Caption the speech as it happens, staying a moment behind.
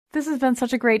This has been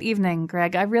such a great evening,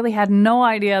 Greg. I really had no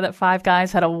idea that Five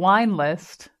Guys had a wine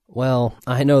list. Well,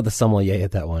 I know the sommelier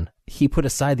at that one. He put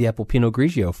aside the apple Pinot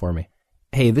Grigio for me.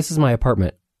 Hey, this is my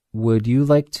apartment. Would you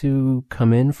like to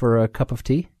come in for a cup of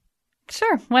tea?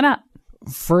 Sure, why not?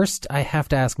 First, I have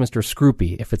to ask Mr.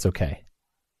 Scroopy if it's okay.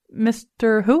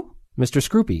 Mr. who? Mr.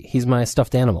 Scroopy. He's my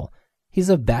stuffed animal. He's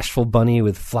a bashful bunny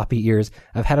with floppy ears.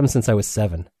 I've had him since I was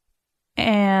 7.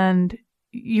 And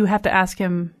you have to ask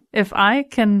him if I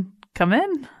can come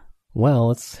in?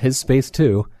 Well, it's his space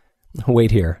too.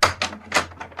 Wait here.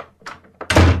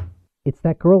 It's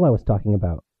that girl I was talking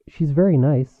about. She's very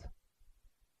nice.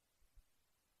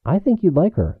 I think you'd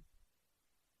like her.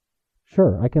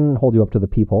 Sure, I can hold you up to the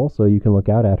peephole so you can look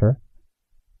out at her.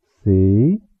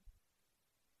 See?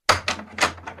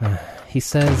 He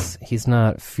says he's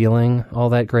not feeling all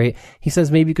that great. He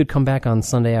says maybe you could come back on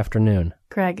Sunday afternoon.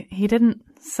 Greg, he didn't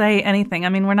say anything. I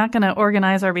mean, we're not going to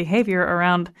organize our behavior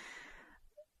around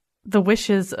the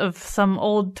wishes of some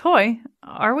old toy,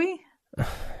 are we?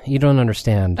 You don't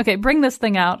understand. Okay, bring this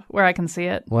thing out where I can see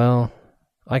it. Well,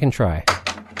 I can try.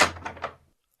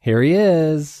 Here he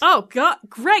is. Oh, God,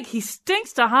 Greg, he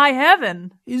stinks to high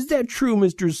heaven. Is that true,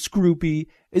 Mr. Scroopy?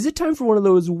 Is it time for one of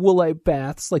those woolite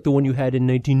baths like the one you had in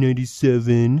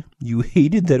 1997? You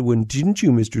hated that one, didn't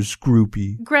you, Mr.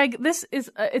 Scroopy? Greg, this is,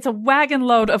 it's a wagon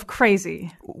load of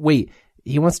crazy. Wait,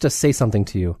 he wants to say something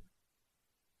to you.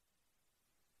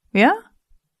 Yeah?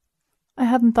 I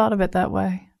hadn't thought of it that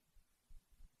way.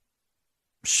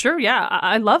 Sure, yeah,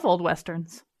 I love old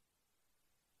westerns.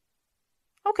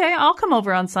 Okay, I'll come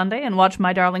over on Sunday and watch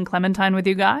My Darling Clementine with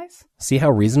you guys. See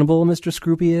how reasonable Mr.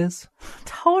 Scroopy is?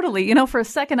 Totally. You know, for a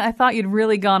second, I thought you'd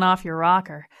really gone off your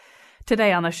rocker.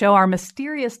 Today on the show, our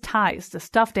mysterious ties to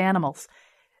stuffed animals.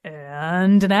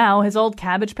 And now, his old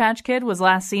Cabbage Patch Kid was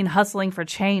last seen hustling for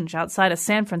change outside a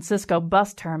San Francisco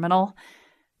bus terminal.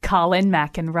 Colin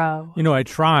McEnroe. You know, I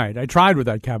tried with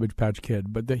that Cabbage Patch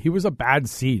Kid, but he was a bad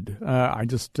seed. I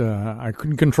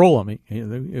couldn't control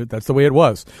him. That's the way it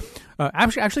was.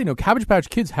 Actually, no, Cabbage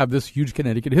Patch Kids have this huge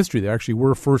Connecticut history. They actually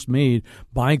were first made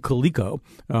by Coleco,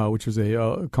 which is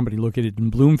a company located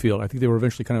in Bloomfield. I think they were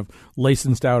eventually kind of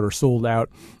licensed out or sold out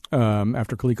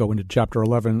after Coleco went to Chapter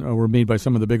 11, were made by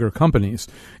some of the bigger companies.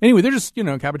 Anyway, they're just,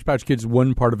 Cabbage Patch Kids,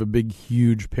 one part of a big,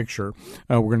 huge picture.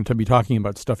 We're going to be talking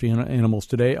about stuffed animals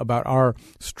today, about our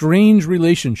strange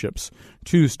relationships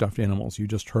to stuffed animals. You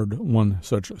just heard one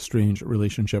such strange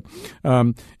relationship.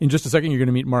 In just a second, you're going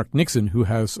to meet Mark Nixon, who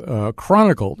has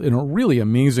chronicled in a really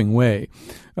amazing way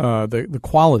the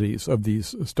qualities of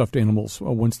these stuffed animals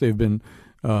once they've been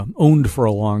owned for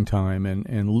a long time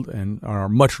and are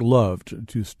much loved,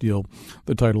 to steal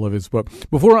the title of his book.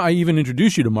 Before I even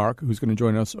introduce you to Mark, who's going to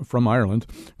join us from Ireland,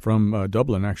 from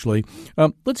Dublin, actually,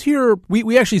 let's hear,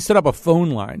 we actually set up a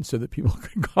phone line so that people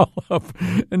can call up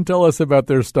and tell us about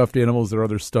their stuffed animals, their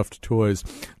other stuffed toys.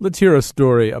 Let's hear a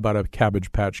story about a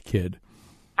Cabbage Patch Kid.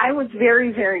 I was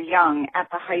very, very young at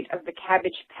the height of the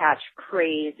Cabbage Patch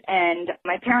craze, and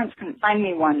my parents couldn't find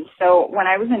me one. So when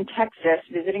I was in Texas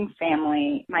visiting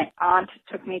family, my aunt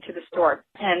took me to the store,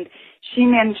 and she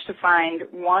managed to find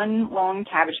one lone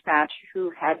Cabbage Patch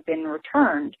who had been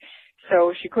returned.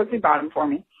 So she quickly bought him for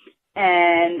me.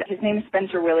 And his name is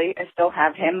Spencer Willie. I still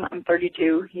have him. I'm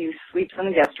 32. He sleeps in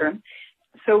the guest room.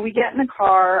 So we get in the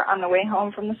car on the way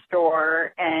home from the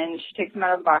store, and she takes him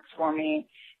out of the box for me.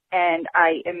 And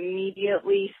I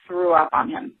immediately threw up on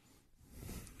him.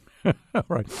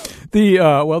 Right. There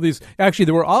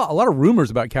were a lot of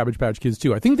rumors about Cabbage Patch Kids,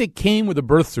 too. I think they came with a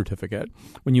birth certificate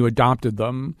when you adopted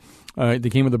them. They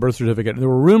came with a birth certificate. There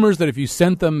were rumors that if you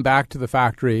sent them back to the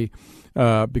factory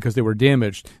because they were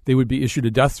damaged, they would be issued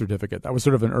a death certificate. That was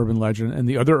sort of an urban legend. And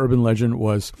the other urban legend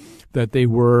was that they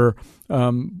were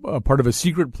a part of a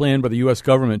secret plan by the U.S.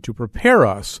 government to prepare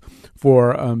us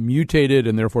for mutated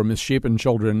and therefore misshapen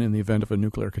children in the event of a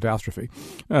nuclear catastrophe.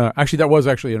 That was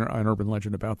actually an urban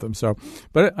legend about them. So,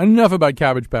 but enough about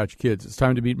Cabbage Patch Kids. It's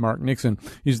time to meet Mark Nixon.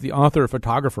 He's the author and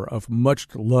photographer of Much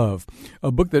Love, a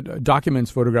book that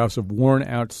documents photographs of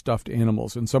worn-out stuffed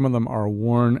animals, and some of them are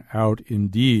worn out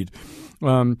indeed.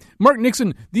 Mark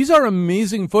Nixon, these are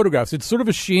amazing photographs. It's sort of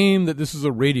a shame that this is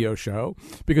a radio show,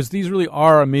 because these really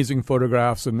are amazing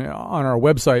photographs, and on our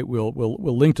website we'll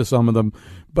link to some of them.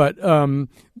 But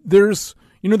there's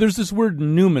this word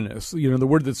numinous, the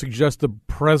word that suggests the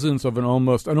presence of an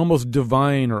almost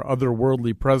divine or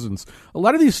otherworldly presence. A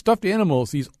lot of these stuffed animals,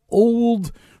 these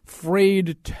old,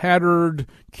 frayed, tattered,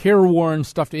 careworn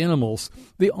stuffed animals,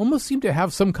 they almost seem to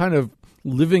have some kind of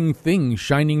living thing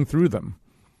shining through them.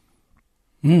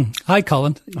 Hi,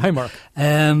 Colin. Hi, Mark.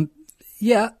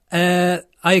 Yeah, I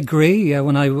agree. Yeah,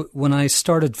 when I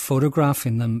started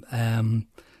photographing them,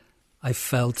 I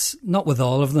felt, not with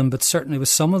all of them, but certainly with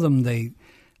some of them, they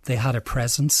had a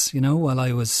presence. You know, while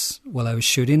I was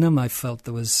shooting them, I felt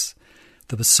there was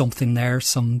something there,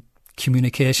 some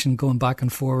communication going back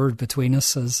and forward between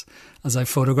us as I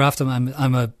photographed them.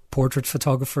 I'm a portrait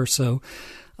photographer, so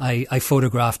I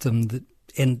photographed them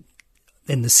in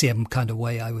the same kind of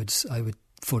way I would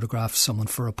photograph someone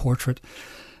for a portrait.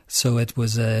 So it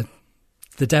was they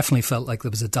definitely felt like there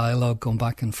was a dialogue going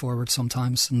back and forward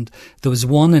sometimes. And there was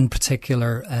one in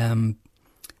particular, and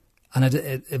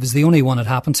it was the only one it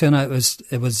happened to. And it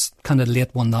was kind of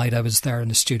late one night. I was there in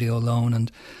the studio alone,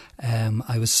 and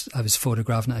I was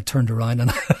photographing. I turned around,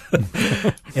 and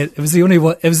it was the only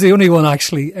one. It was the only one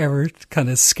actually ever kind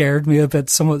of scared me a bit.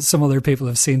 Some other people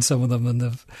have seen some of them,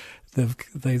 and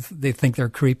they think they're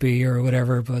creepy or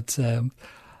whatever. But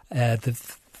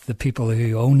the people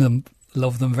who own them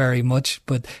love them very much.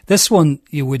 But this one,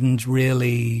 you wouldn't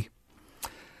really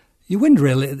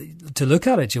to look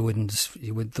at it. There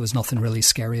was nothing really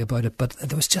scary about it, but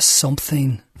there was just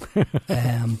something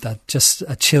that just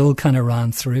a chill kind of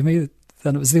ran through me.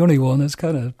 And it was the only one. It's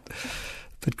kind of a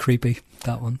bit creepy,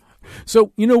 that one.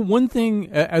 So, one thing,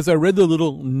 as I read the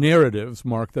little narratives,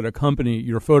 Mark, that accompany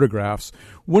your photographs,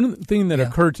 one thing that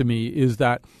occurred to me is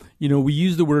that, we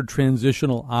use the word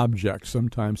transitional object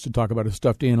sometimes to talk about a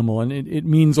stuffed animal, and it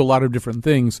means a lot of different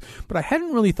things. But I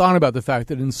hadn't really thought about the fact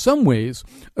that in some ways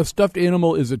a stuffed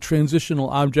animal is a transitional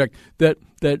object that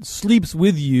sleeps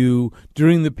with you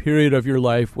during the period of your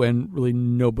life when really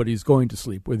nobody's going to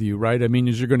sleep with you, right? I mean,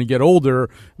 as you're going to get older,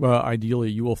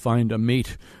 ideally you will find a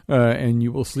mate and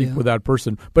you will sleep with that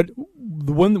person. But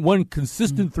the one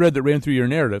consistent thread that ran through your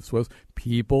narratives was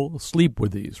people sleep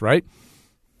with these, right?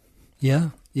 Yeah.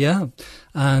 Yeah,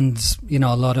 and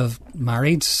a lot of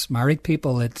married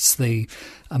people. It's funny.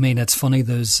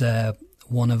 There's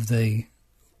one of the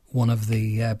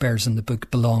bears in the book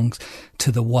belongs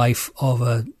to the wife of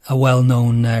a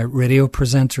well-known radio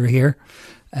presenter here,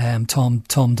 Tom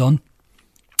Dunn,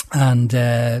 and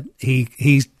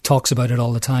he talks about it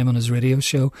all the time on his radio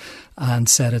show, and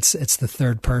said it's the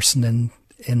third person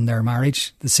in their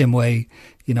marriage, the same way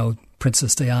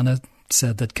Princess Diana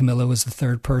said that Camilla was the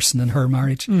third person in her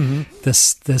marriage. Mm-hmm.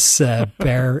 This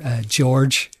bear,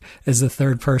 George, is the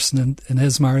third person in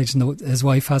his marriage, and his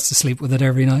wife has to sleep with it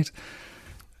every night.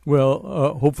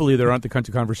 Well, hopefully there aren't the kinds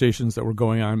of conversations that were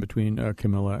going on between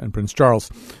Camilla and Prince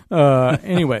Charles.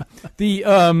 Anyway,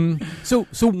 so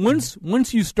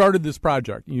once you started this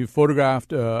project, you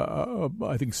photographed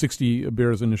I think 60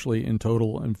 bears initially in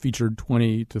total, and featured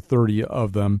 20 to 30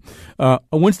 of them.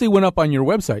 Once they went up on your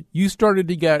website, you started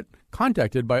to get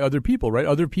contacted by other people, right?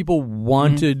 Other people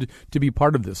wanted to be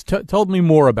part of this. Tell me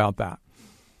more about that.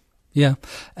 Yeah.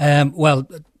 Well,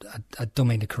 I don't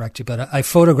mean to correct you, but I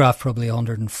photographed probably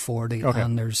 140, okay,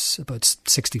 and there's about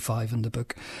 65 in the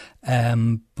book.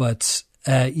 It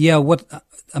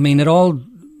all,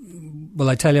 will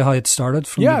I tell you how it started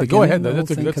from the beginning? Yeah, go ahead.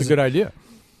 That's a good idea.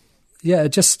 Yeah,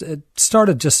 it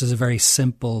started just as a very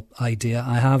simple idea.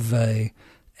 I have a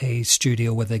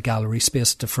studio with a gallery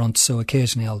space at the front, so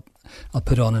occasionally I'll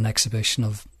put on an exhibition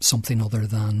of something other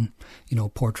than,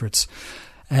 portraits.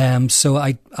 So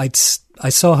I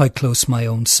saw how close my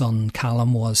own son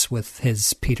Callum was with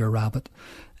his Peter Rabbit.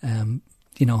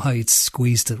 How he'd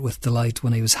squeezed it with delight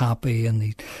when he was happy, and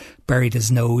he buried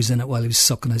his nose in it while he was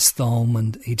sucking his thumb,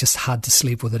 and he just had to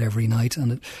sleep with it every night.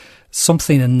 And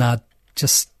something in that,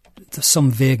 just some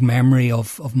vague memory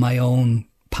of my own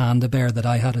panda bear that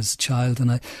I had as a child.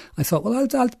 And I thought, well,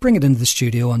 I'll bring it into the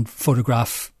studio and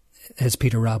photograph his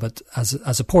Peter Rabbit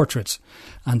as a portrait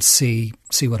and see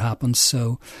what happens.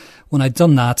 So when I'd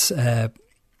done that,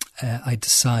 I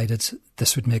decided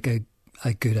this would make a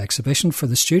good exhibition for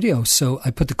the studio. So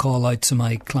I put the call out to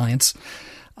my clients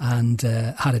and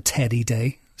had a teddy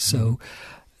day. So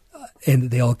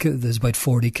there's about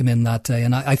 40 come in that day,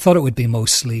 and I thought it would be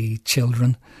mostly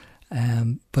children,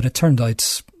 but it turned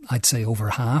out I'd say over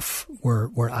half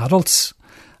were adults.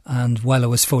 And while I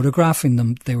was photographing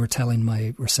them, they were telling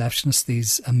my receptionist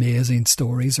these amazing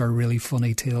stories or really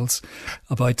funny tales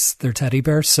about their teddy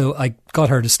bears. So I got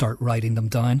her to start writing them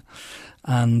down.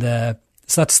 And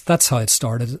so that's how it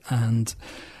started. And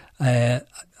I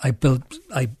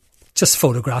just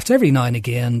photographed every now and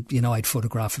again. I'd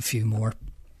photograph a few more.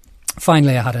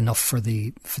 Finally, I had enough for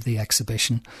the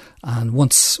exhibition. And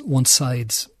once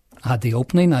I'd had the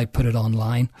opening, I put it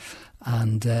online.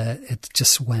 And it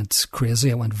just went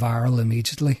crazy. It went viral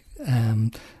immediately.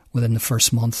 Within the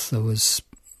first month, there was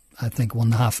I think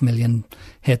 1.5 million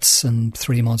hits in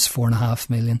 3 months, 4.5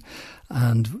 million.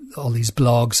 And all these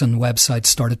blogs and websites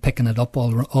started picking it up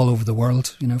all over the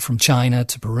world, from China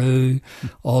to Peru,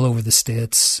 all over the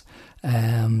States,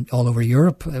 all over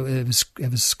Europe.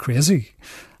 It was crazy.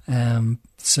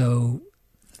 So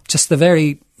just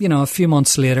a few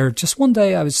months later, just one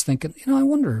day I was thinking, I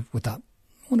wonder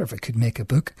if I could make a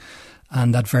book.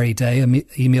 And that very day, an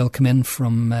email came in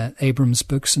from Abrams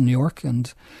Books in New York,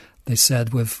 and they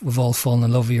said, we've all fallen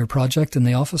in love with your project in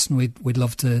the office, and we'd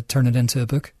love to turn it into a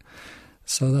book.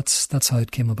 So that's how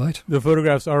it came about. The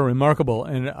photographs are remarkable,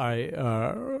 and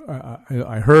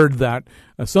I heard that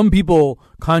some people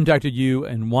contacted you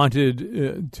and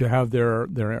wanted to have their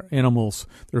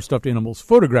stuffed animals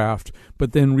photographed,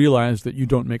 but then realized that you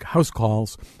don't make house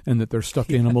calls and that their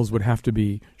stuffed animals would have to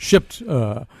be shipped,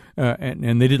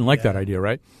 and they didn't like that idea,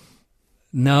 right?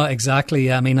 No,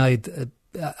 exactly. I mean,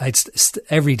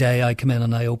 every day I come in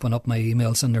and I open up my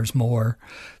emails, and there's more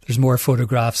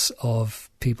photographs of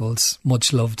people's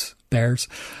much loved bears.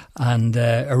 And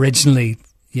originally,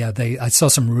 I saw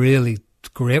some really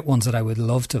great ones that I would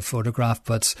love to photograph,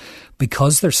 but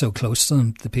because they're so close to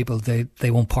them, the people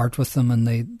they won't part with them, and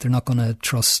they're not going to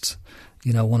trust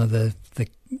one of the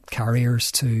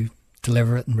carriers to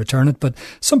deliver it and return it. But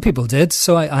some people did.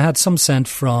 So I had some sent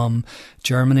from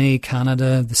Germany,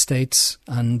 Canada, the States,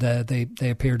 and they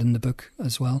appeared in the book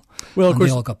as well. Well, of and course,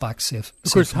 they all got back safe.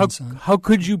 Of course, how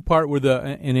could you part with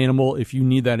an animal if you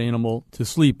need that animal to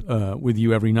sleep with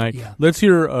you every night? Yeah. Let's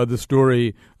hear the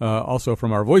story also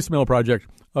from our voicemail project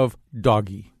of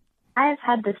Doggy. I've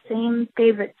had the same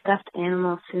favorite stuffed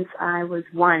animal since I was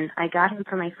 1. I got him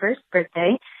for my first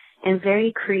birthday and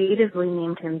very creatively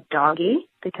named him Doggy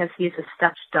because he's a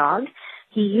stuffed dog.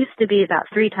 He used to be about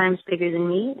 3 times bigger than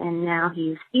me, and now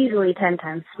he's easily 10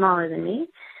 times smaller than me.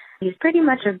 He's pretty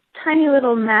much a tiny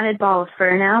little matted ball of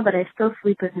fur now, but I still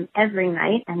sleep with him every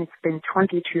night, and it's been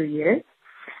 22 years.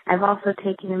 I've also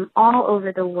taken him all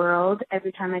over the world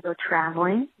every time I go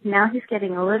traveling. Now he's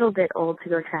getting a little bit old to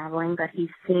go traveling, but he's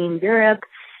seen Europe,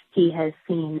 he has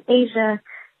seen Asia,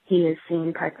 he has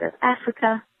seen parts of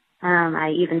Africa. I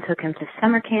even took him to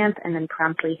summer camp and then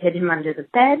promptly hid him under the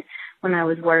bed when I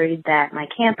was worried that my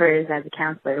campers, as a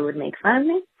counselor, would make fun of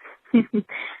me.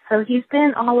 So he's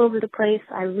been all over the place.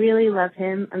 I really love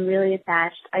him. I'm really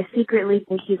attached. I secretly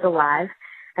think he's alive.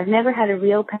 I've never had a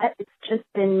real pet. It's just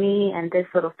been me and this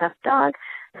little stuffed dog.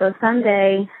 So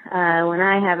someday, when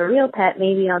I have a real pet,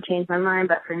 maybe I'll change my mind.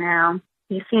 But for now,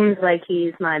 he seems like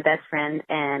he's my best friend,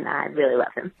 and I really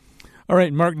love him. All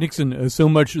right, Mark Nixon, so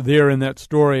much there in that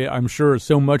story. I'm sure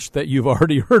so much that you've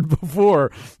already heard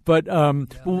before. But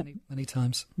many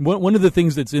times. One of the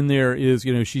things that's in there is,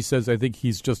 she says, I think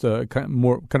he's just a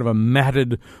kind of a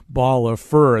matted ball of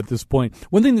fur at this point.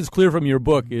 One thing that's clear from your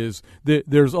book is that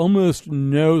there's almost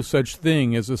no such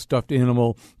thing as a stuffed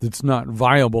animal that's not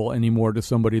viable anymore to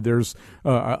somebody. There's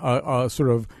a sort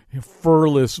of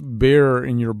furless bear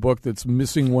in your book that's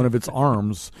missing one of its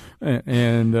arms.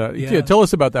 And tell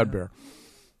us about that bear.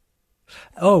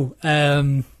 Oh,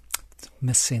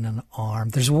 missing an arm.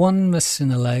 There's one missing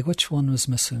a leg. Which one was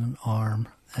missing an arm?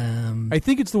 I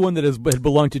think it's the one that had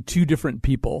belonged to 2 different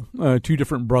people, 2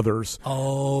 different brothers.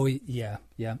 Oh, yeah.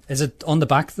 Is it on the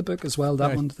back of the book as well,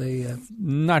 that one?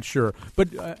 Not sure. But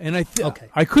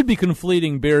I could be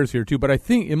conflating bears here, too, but I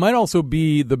think it might also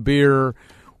be the bear.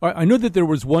 I know that there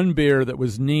was one bear that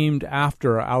was named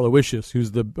after Aloysius, who's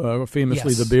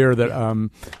famously the bear that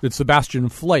Sebastian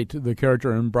Fleight, the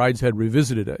character in Brideshead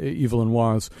Revisited, Evelyn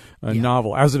Waugh's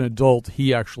novel. As an adult,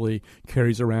 he actually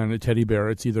carries around a teddy bear.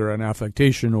 It's either an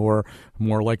affectation or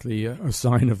more likely a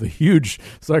sign of the huge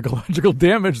psychological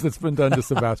damage that's been done to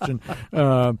Sebastian.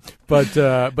 Go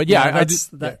ahead.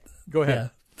 Yeah.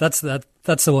 That's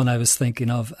the one I was thinking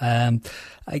of.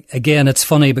 Again, it's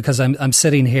funny because I'm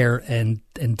sitting here in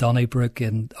Donnybrook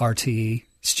in RTE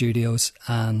Studios,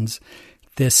 and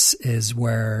this is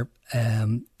where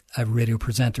a radio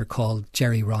presenter called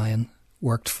Jerry Ryan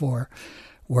worked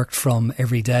from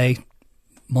every day,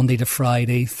 Monday to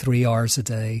Friday, 3 hours a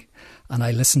day, and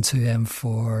I listened to him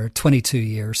for 22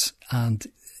 years, and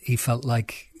he felt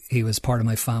like he was part of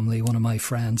my family, one of my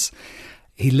friends.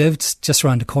 He lived just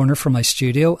around the corner from my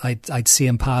studio. I'd see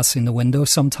him passing the window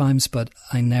sometimes, but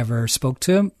I never spoke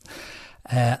to him.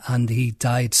 And he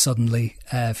died suddenly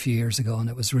a few years ago, and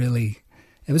it was really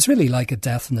like a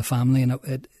death in the family.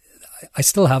 And I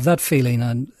still have that feeling,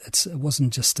 and it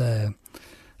wasn't just a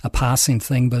passing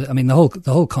thing. But I mean, the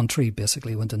whole country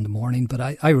basically went into mourning. But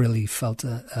I really felt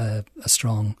a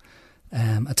strong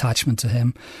attachment to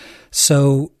him.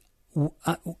 So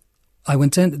I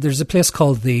went in. There's a place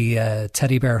called the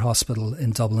Teddy Bear Hospital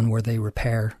in Dublin where they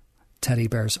repair teddy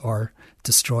bears, or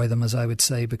destroy them, as I would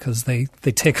say, because they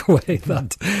take away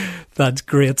that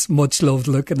great, much loved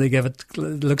look, and they give it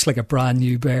looks like a brand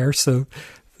new bear. So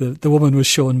the woman was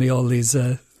showing me all these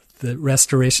the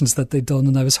restorations that they'd done,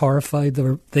 and I was horrified.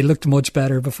 They looked much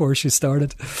better before she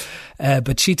started.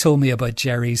 But she told me about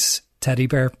Jerry's teddy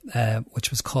bear, which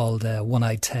was called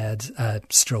One-Eyed Ted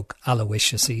stroke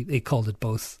Aloysius. He called it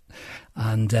both.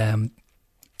 And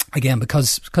again,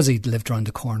 because he lived around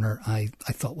the corner, I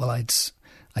thought, well, I'd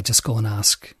just go and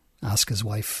ask his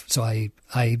wife. So I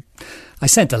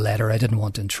sent a letter. I didn't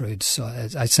want to intrude, so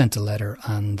I sent a letter,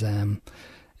 and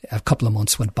a couple of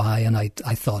months went by, and I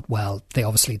thought, well, they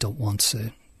obviously don't want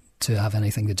to have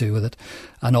anything to do with it.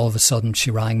 And all of a sudden she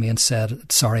rang me and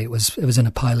said, sorry, it was in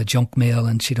a pile of junk mail,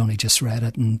 and she'd only just read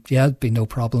it, and yeah, it'd be no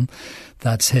problem.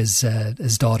 That's his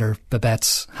daughter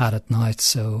Babette's had it now.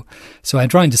 So I'm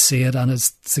trying to see it, and it's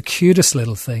the cutest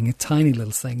little thing, a tiny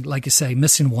little thing, like you say,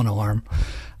 missing one arm.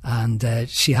 And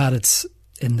she had it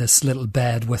in this little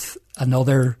bed with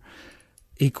another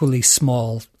equally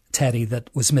small teddy that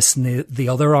was missing the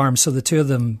other arm. So the two of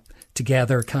them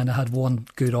together kind of had one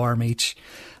good arm each.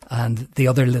 And the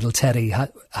other little teddy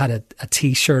had a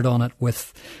T-shirt on it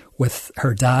with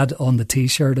her dad on the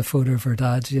T-shirt, a photo of her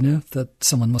dad, that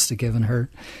someone must have given her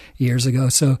years ago.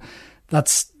 So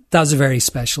that was a very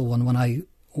special one.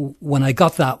 When I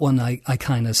got that one, I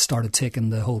kind of started taking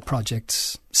the whole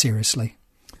project seriously.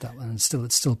 That one,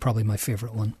 it's still probably my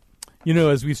favorite one.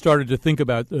 As we started to think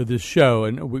about this show,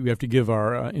 and we have to give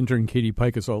our intern Katie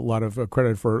Pikus a lot of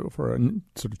credit for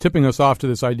sort of tipping us off to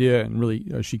this idea, and really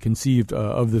she conceived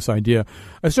of this idea.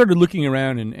 I started looking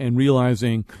around and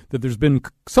realizing that there's been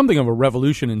something of a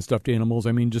revolution in stuffed animals.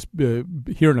 I mean, just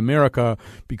here in America,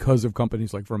 because of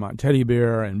companies like Vermont Teddy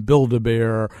Bear and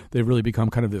Build-A-Bear, they've really become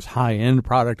kind of this high-end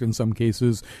product in some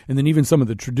cases. And then even some of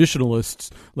the traditionalists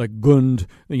like Gund,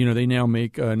 they now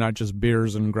make not just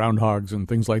bears and groundhogs and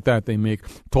things like that. They make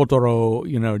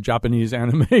Totoro, Japanese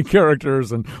anime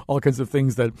characters and all kinds of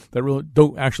things that really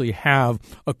don't actually have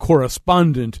a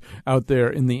correspondent out there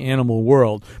in the animal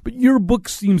world. But your book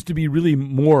seems to be really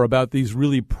more about these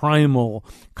really primal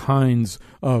kinds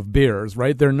of bears,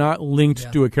 right? They're not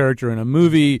linked to a character in a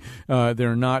movie.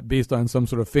 They're not based on some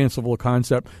sort of fanciful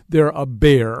concept. They're a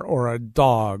bear or a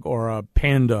dog or a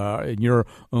panda in your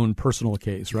own personal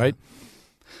case, right?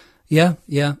 Yeah.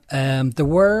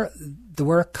 There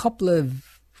were a couple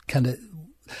of kind of,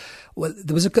 well,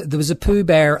 there was a Pooh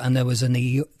Bear and there was an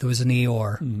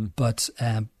Eeyore, but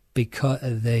because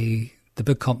the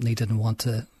book company didn't want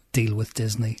to deal with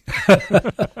Disney,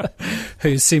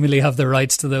 who seemingly have the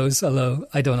rights to those, although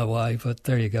I don't know why, but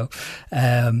there you go.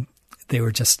 They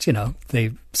were just,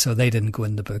 so they didn't go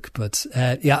in the book. But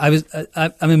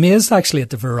I'm amazed actually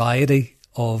at the variety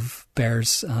of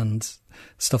bears and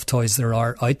stuffed toys there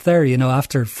are out there.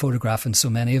 After photographing so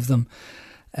many of them,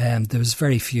 there was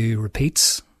very few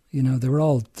repeats. They're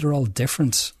all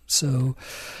different. So,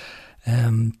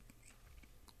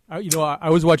 I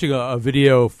was watching a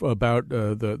video about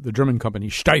the German company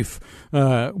Steiff,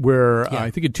 where I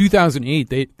think in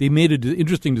 2008 they made an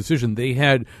interesting decision. They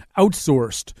had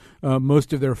outsourced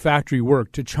most of their factory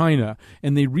work to China,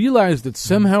 and they realized that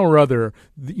somehow or other,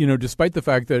 despite the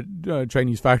fact that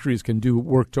Chinese factories can do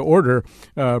work to order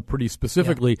pretty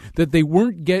specifically, that they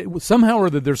weren't somehow or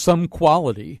other there's some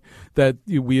quality that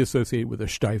we associate with a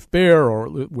Steiff bear or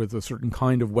with a certain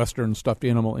kind of Western stuffed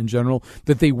animal in general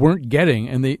that they weren't getting,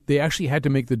 and they actually had to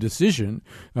make the decision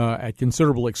at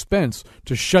considerable expense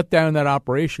to shut down that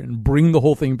operation, bring the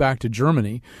whole thing back to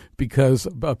Germany, because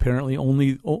apparently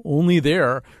only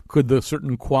there could the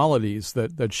certain qualities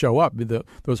that show up,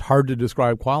 those hard to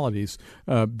describe qualities,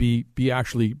 be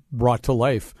actually brought to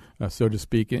life, so to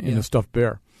speak, in a stuffed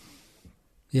bear.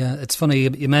 Yeah, it's funny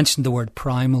you mentioned the word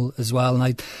primal as well, and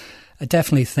I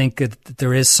definitely think that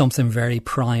there is something very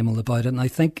primal about it, and I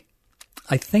think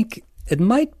it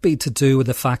might be to do with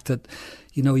the fact that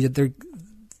the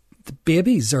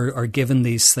babies are given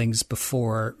these things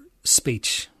before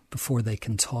speech, before they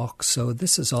can talk. So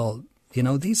this is all,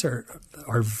 these are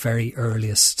our very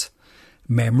earliest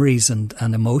memories and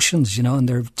emotions, and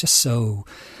they're just so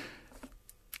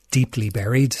deeply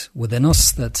buried within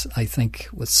us that I think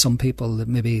with some people that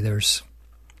maybe there's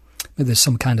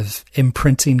some kind of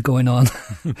imprinting going on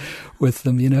with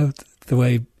them, the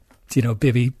way,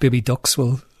 baby ducks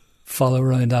will follow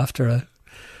around after a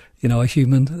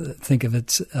human. Think of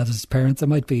it as his parent. There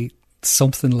might be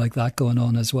something like that going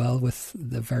on as well with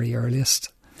the very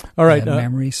earliest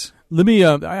memories. Let me,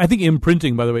 I think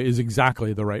imprinting, by the way, is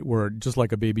exactly the right word, just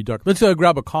like a baby duck. Let's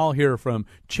grab a call here from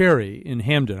Cherry in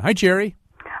Hamden. Hi, Cherry.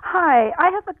 Hi, I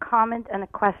have a comment and a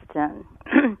question.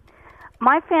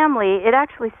 My family, it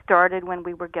actually started when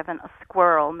we were given a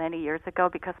squirrel many years ago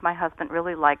because my husband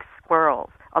really likes squirrels,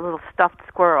 a little stuffed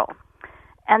squirrel.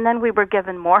 And then we were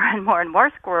given more and more and more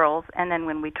squirrels, and then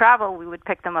when we travel, we would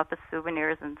pick them up as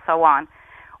souvenirs and so on.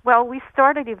 Well, we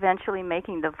started eventually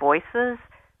making the voices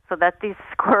so that these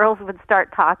squirrels would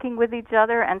start talking with each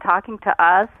other and talking to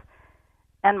us.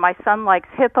 And my son likes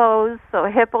hippos, so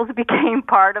hippos became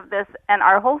part of this, and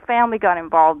our whole family got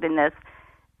involved in this.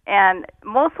 And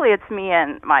mostly it's me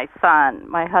and my son.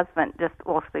 My husband just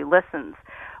mostly listens.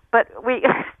 But we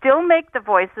still make the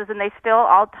voices, and they still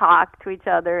all talk to each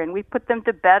other, and we put them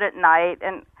to bed at night.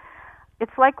 And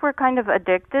it's like we're kind of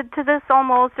addicted to this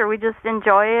almost, or we just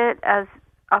enjoy it as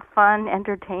a fun,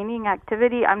 entertaining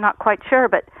activity. I'm not quite sure,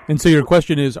 but... And so your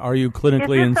question is, are you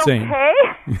clinically is this insane? Okay?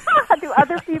 Do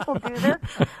other people do this?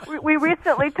 We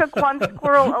recently took one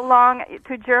squirrel along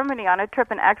to Germany on a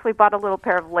trip and actually bought a little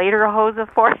pair of lederhosen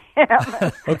for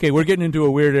him. Okay, we're getting into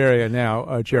a weird area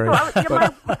now, Cherry. So,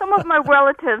 some of my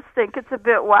relatives think it's a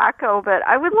bit wacko, but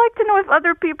I would like to know if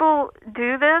other people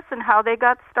do this and how they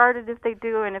got started, if they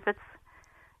do, and if it's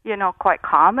quite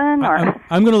common. Or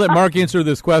I'm going to let Mark answer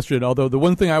this question, although the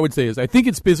one thing I would say is I think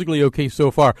it's basically okay so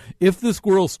far. If the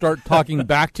squirrels start talking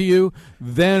back to you,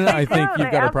 then I think you've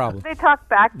got a problem. They talk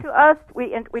back to us. We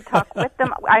talk with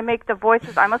them. I make the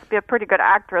voices. I must be a pretty good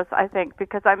actress, I think,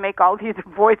 because I make all these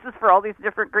voices for all these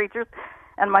different creatures,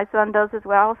 and my son does as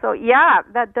well. So, yeah,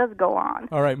 that does go on.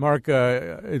 All right, Mark,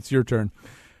 it's your turn.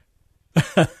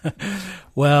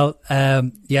 Well,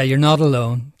 yeah, you're not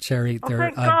alone, Cherry. Oh,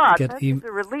 thank God. That's a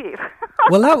relief.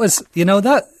 Well, that was,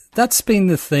 that's been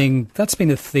the thing. That's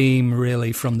been a theme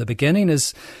really from the beginning.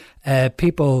 Is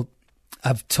people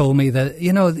have told me that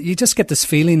you just get this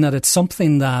feeling that it's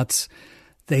something that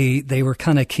they were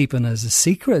kind of keeping as a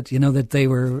secret. That they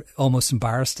were almost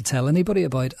embarrassed to tell anybody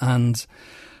about, and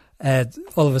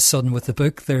all of a sudden with the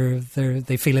book,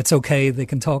 they feel it's okay. They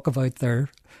can talk about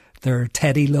their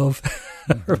teddy love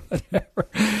or whatever.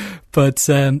 But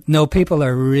no, people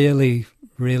are really,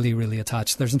 really, really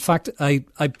attached. There's, in fact, I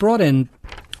brought in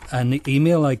an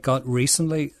email I got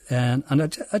recently, and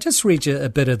I just read you a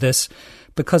bit of this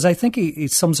because I think he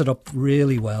sums it up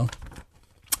really well.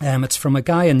 It's from a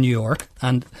guy in New York,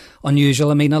 and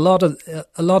unusual. I mean, a lot of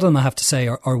them, I have to say,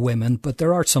 are women, but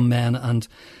there are some men, and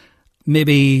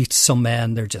maybe some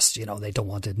men, they're just, they don't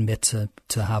want to admit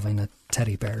to having a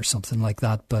teddy bear or something like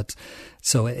that. But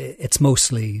so it's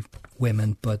mostly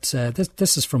women. But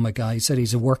this is from a guy. He said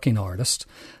he's a working artist.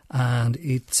 And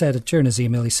he said during his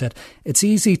email, he said, it's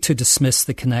easy to dismiss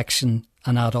the connection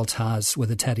an adult has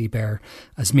with a teddy bear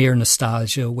as mere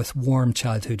nostalgia with warm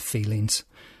childhood feelings,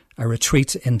 a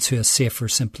retreat into a safer,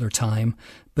 simpler time.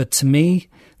 But to me,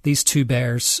 these two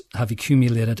bears have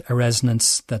accumulated a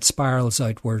resonance that spirals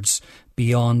outwards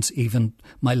beyond even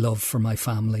my love for my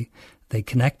family. They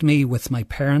connect me with my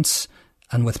parents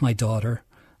and with my daughter.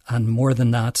 And more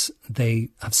than that, they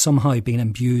have somehow been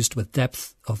imbued with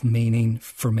depth of meaning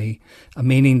for me, a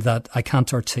meaning that I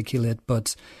can't articulate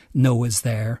but know is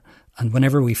there. And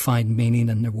whenever we find meaning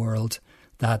in the world,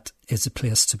 that is a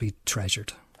place to be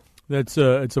treasured. It's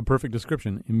a perfect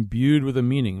description, imbued with a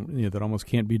meaning that almost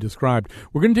can't be described.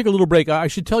 We're going to take a little break. I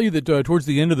should tell you that towards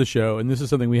the end of the show, and this is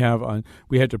something we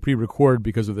had to pre-record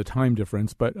because of the time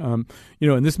difference, but and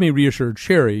this may reassure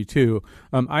Cherry too.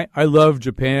 I love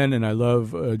Japan and I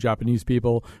love Japanese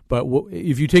people, but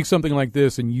if you take something like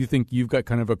this and you think you've got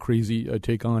kind of a crazy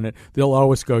take on it, they'll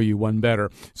always go you one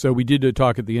better. So we did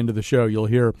talk at the end of the show. You'll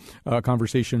hear a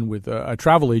conversation with a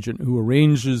travel agent who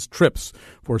arranges trips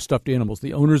for stuffed animals.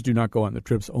 The owners do not go on the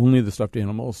trips, only the stuffed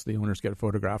animals. The owners get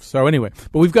photographs. So anyway,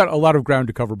 but we've got a lot of ground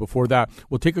to cover before that.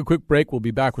 We'll take a quick break. We'll be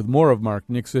back with more of Mark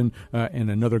Nixon and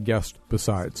another guest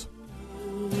besides.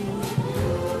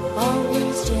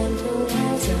 Always gentle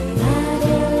as a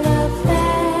matter of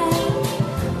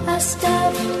fact, a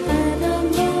stuffed animal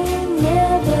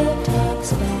never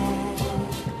talks back.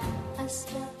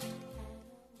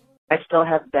 I still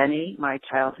have Benny, my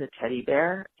childhood teddy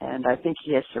bear, and I think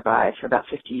he has survived for about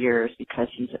 50 years because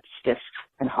he's stiff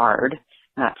and hard,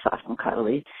 not soft and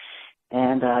cuddly.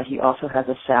 And he also has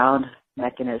a sound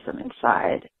mechanism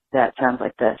inside that sounds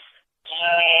like this.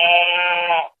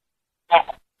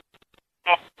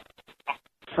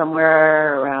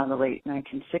 Somewhere around the late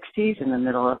 1960s, in the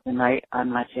middle of the night on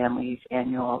my family's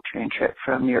annual train trip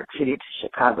from New York City to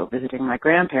Chicago visiting my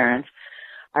grandparents,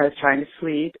 I was trying to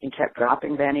sleep and kept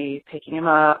dropping Benny, picking him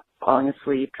up, falling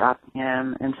asleep, dropping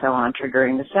him, and so on,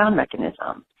 triggering the sound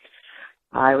mechanism.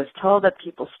 I was told that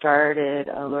people started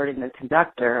alerting the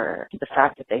conductor to the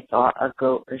fact that they thought a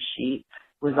goat or sheep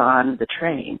was on the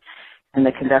train. And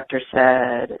the conductor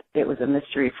said it was a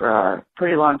mystery for a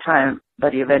pretty long time,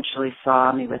 but he eventually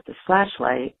saw me with his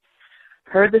flashlight,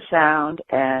 heard the sound,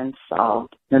 and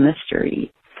solved the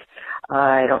mystery.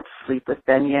 I don't sleep with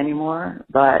Benny anymore,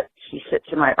 but he sits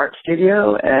in my art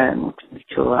studio and listens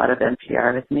to a lot of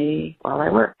NPR with me while I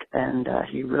work. And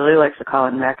he really likes the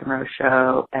Colin McEnroe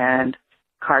show and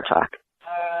Car Talk.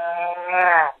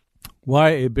 Why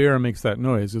a bear makes that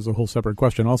noise is a whole separate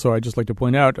question. Also, I'd just like to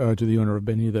point out to the owner of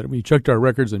Benny that we checked our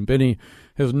records, and Benny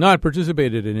has not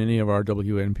participated in any of our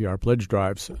WNPR pledge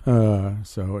drives.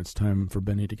 So it's time for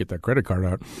Benny to get that credit card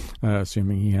out,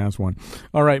 assuming he has one.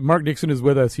 All right, Mark Nixon is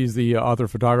with us. He's the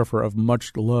author-photographer of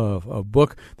Much Love, a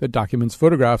book that documents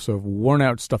photographs of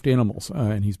worn-out stuffed animals.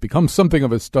 And he's become something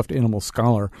of a stuffed animal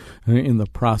scholar in the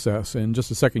process. In just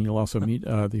a second, you'll also meet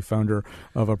the founder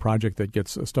of a project that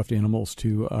gets stuffed animals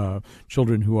to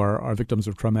children who are victims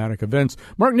of traumatic events.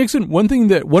 Mark Nixon,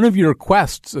 one of your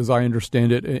quests, as I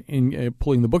understand it, in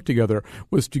pulling the book together,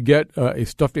 was to get a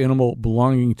stuffed animal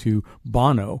belonging to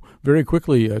Bono. Very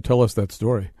quickly, tell us that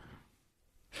story.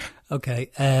 Okay.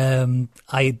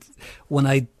 When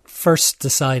I first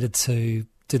decided to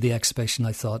do the exhibition,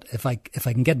 I thought if I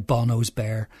can get Bono's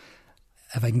bear,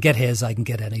 if I can get his, I can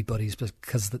get anybody's,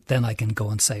 because then I can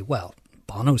go and say, well,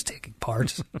 Bono's taking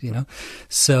part, you know.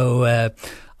 So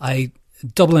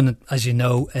Dublin, as you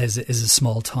know, is a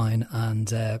small town,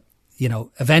 and you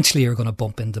know, eventually you're going to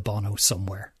bump into Bono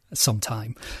somewhere,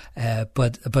 sometime.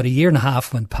 But about a year and a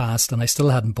half went past, and I still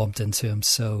hadn't bumped into him.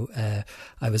 So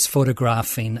I was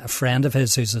photographing a friend of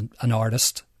his who's an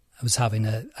artist. I was having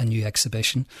a new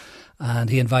exhibition, and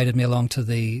he invited me along to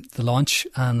the launch,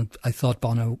 and I thought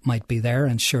Bono might be there,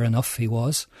 and sure enough, he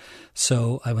was.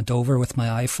 So I went over with my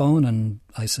iPhone, and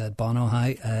I said, Bono,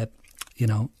 hi, you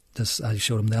know, I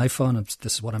showed him the iPhone, and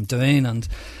this is what I'm doing, and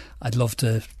I'd love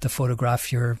to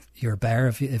photograph your bear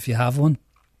if you have one.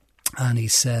 And he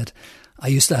said, I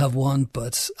used to have one,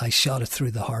 but I shot it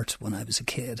through the heart when I was a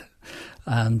kid.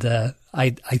 And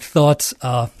I thought,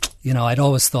 you know, I'd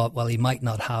always thought, well, he might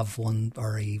not have one,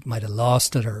 or he might have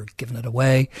lost it or given it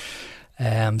away.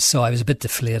 So I was a bit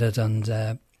deflated, and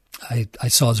I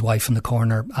saw his wife in the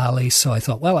corner, Ali. So I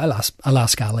thought, well, I'll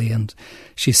ask Ali. And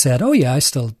she said, oh yeah, I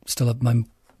still have my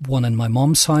one in my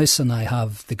mum's house, and I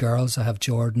have the girls. I have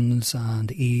Jordan's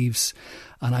and Eve's,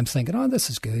 and I'm thinking, oh, this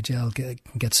is good. Yeah, I'll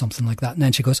get something like that. And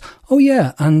then she goes, oh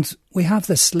yeah, and we have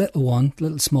this little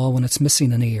small one. It's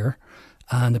missing an ear,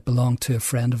 and it belonged to a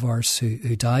friend of ours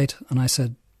who died. And I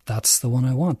said, that's the one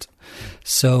I want.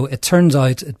 So it turns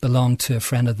out it belonged to a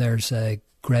friend of theirs,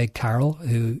 Greg Carroll,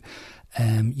 who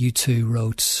U2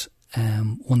 wrote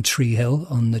One Tree Hill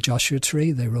on the Joshua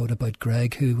Tree. They wrote about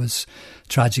Greg, who was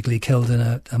tragically killed in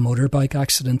a motorbike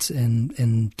accident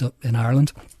in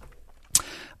Ireland.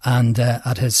 And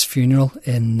at his funeral,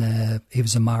 he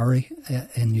was a Maori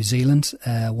in New Zealand.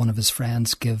 One of his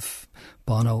friends gave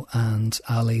Bono and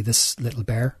Ali this little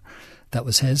bear that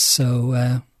was his.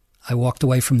 So I walked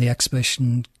away from the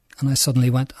exhibition, and I suddenly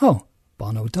went, oh,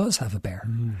 Bono does have a bear.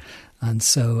 Mm. And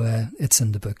so it's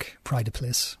in the book, Pride of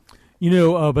Place. You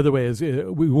know, by the way,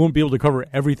 we won't be able to cover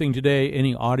everything today.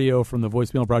 Any audio from the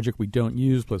Voicemail Project we don't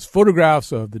use, plus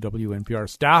photographs of the WNPR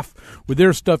staff with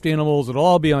their stuffed animals. It'll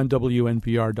all be on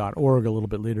WNPR.org a little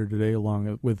bit later today,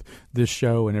 along with this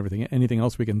show and anything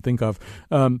else we can think of.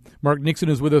 Mark Nixon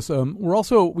is with us.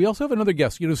 We also have another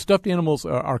guest. You know, stuffed animals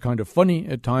are kind of funny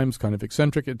at times, kind of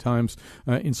eccentric at times.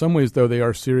 In some ways, though, they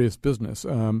are serious business.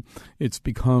 It's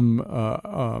become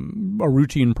a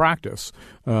routine practice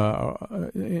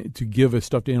to give a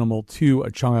stuffed animal to a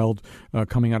child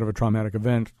coming out of a traumatic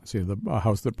event, say a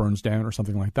house that burns down or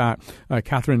something like that.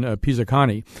 Catherine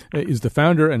Pizzacani is the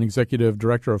founder and executive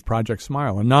director of Project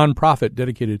Smile, a nonprofit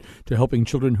dedicated to helping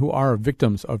children who are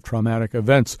victims of traumatic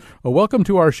events. Welcome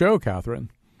to our show,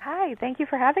 Catherine. Hi, thank you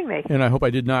for having me. And I hope I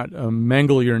did not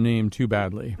mangle your name too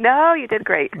badly. No, you did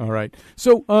great. All right.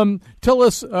 So tell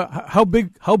us, how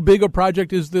big a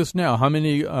project is this now? How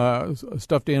many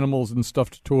stuffed animals and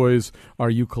stuffed toys are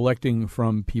you collecting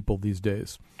from people these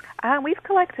days? We've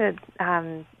collected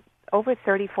over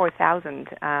 34,000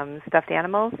 stuffed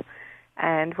animals,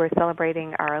 and we're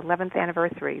celebrating our 11th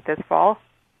anniversary this fall.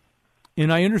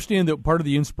 And I understand that part of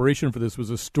the inspiration for this was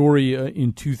a story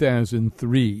in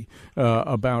 2003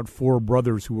 about four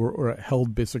brothers who were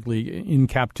held basically in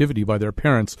captivity by their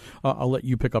parents. I'll let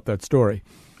you pick up that story.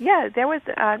 Yeah, there was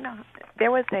a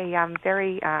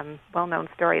very well-known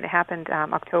story that happened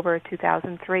October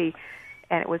 2003,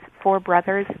 and it was four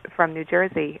brothers from New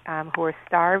Jersey who were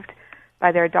starved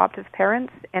by their adoptive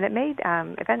parents, and it made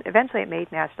eventually it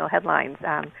made national headlines.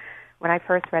 When I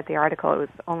first read the article, it was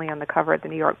only on the cover of the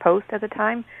New York Post at the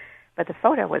time, but the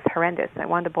photo was horrendous. And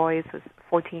one of the boys was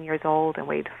 14 years old and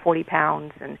weighed 40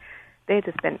 pounds, and they had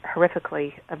just been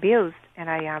horrifically abused. And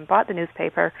I bought the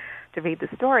newspaper to read the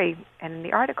story, and in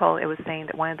the article it was saying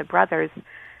that one of the brothers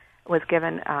was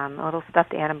given a little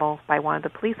stuffed animal by one of the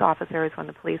police officers when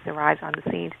the police arrived on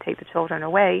the scene to take the children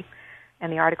away.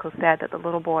 And the article said that the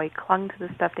little boy clung to the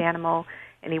stuffed animal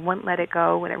and he wouldn't let it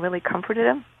go, and it really comforted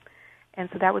him. And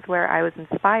so that was where I was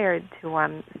inspired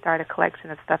to start a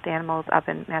collection of stuffed animals up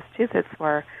in Massachusetts,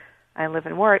 where I live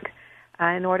and work,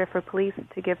 in order for police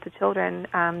to give to children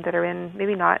that are in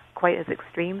maybe not quite as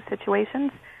extreme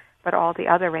situations, but all the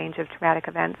other range of traumatic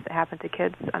events that happen to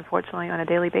kids, unfortunately, on a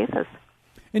daily basis.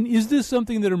 And is this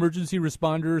something that emergency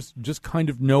responders just kind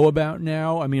of know about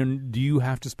now? I mean, do you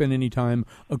have to spend any time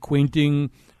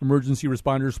acquainting emergency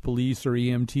responders, police, or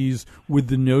EMTs with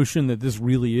the notion that this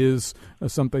really is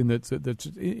something that's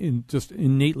just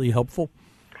innately helpful?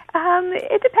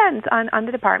 It depends on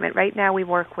the department. Right now we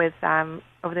work with, over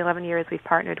the 11 years, we've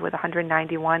partnered with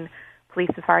 191 police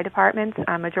and fire departments,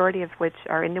 a majority of which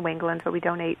are in New England, but we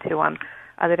donate to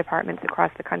other departments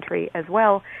across the country as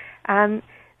well.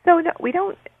 So no, we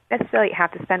don't necessarily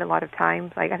have to spend a lot of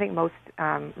time. Like, I think most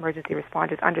emergency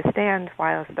responders understand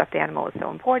why a stuffed animal is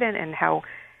so important and how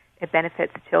it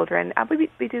benefits children.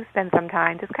 We do spend some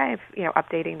time just kind of,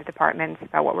 updating the departments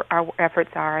about what our efforts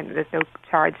are, and there's no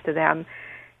charge to them,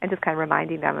 and just kind of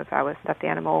reminding them of how a stuffed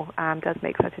animal does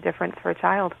make such a difference for a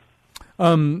child.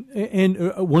 And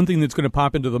one thing that's going to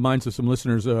pop into the minds of some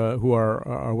listeners who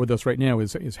are with us right now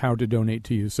is how to donate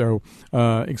to you. So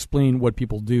explain what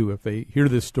people do if they hear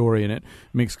this story and it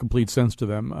makes complete sense to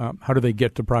them. How do they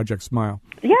get to Project Smile?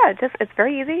 Yeah, it's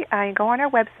very easy. I go on our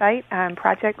website,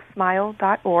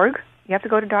 projectsmile.org. You have to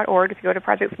go to .org. If you go to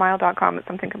projectsmile.com, it's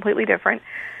something completely different.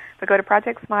 But go to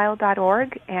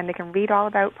projectsmile.org, and they can read all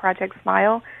about Project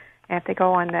Smile. And if they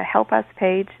go on the Help Us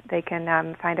page, they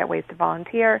can find out ways to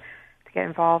volunteer, get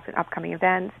involved in upcoming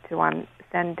events, to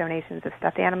send donations of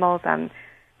stuffed animals,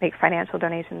 make financial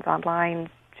donations online,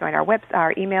 join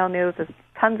our email news. There's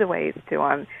tons of ways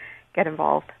to get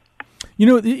involved.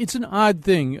 It's an odd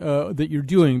thing that you're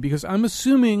doing, because I'm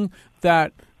assuming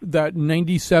that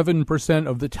 97%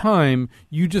 of the time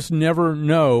you just never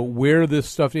know where this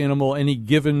stuffed animal, any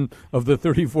given of the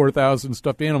 34,000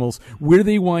 stuffed animals, where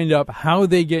they wind up, how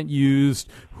they get used,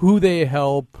 who they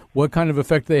help, what kind of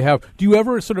effect they have. Do you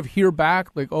ever sort of hear back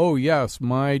like, oh yes,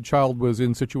 my child was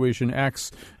in situation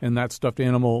X and that stuffed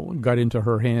animal got into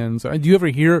her hands? Do you ever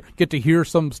get to hear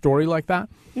some story like that?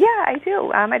 Yeah, I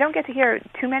do. I don't get to hear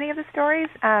too many of the stories,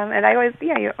 and I always,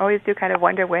 you always do kind of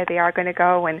wonder where they are going to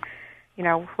go, and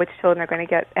which children are going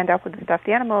to end up with the stuffed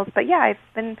animals. But yeah, I've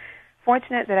been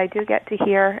fortunate that I do get to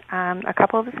hear a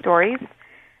couple of the stories.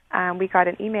 We got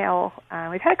an email.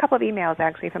 We've had a couple of emails,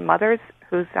 actually, from mothers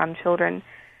whose children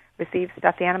received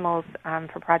stuffed animals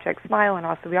for Project Smile, and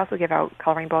we also give out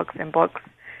coloring books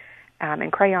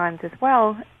and crayons as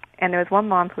well. And there was one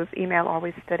mom whose email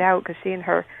always stood out because she and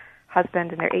her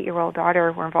husband and their 8-year-old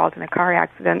daughter were involved in a car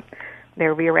accident. They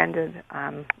were rear-ended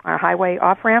on a highway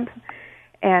off-ramp.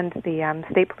 And the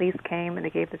state police came and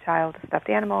they gave the child a stuffed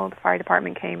animal. The fire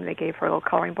department came and they gave her a little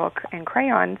coloring book and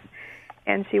crayons.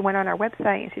 And she went on our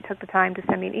website and she took the time to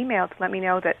send me an email to let me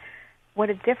know that what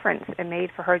a difference it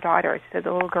made for her daughter. She said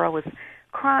the little girl was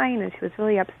crying and she was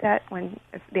really upset when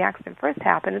the accident first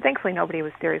happened. And thankfully nobody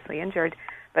was seriously injured,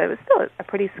 but it was still a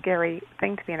pretty scary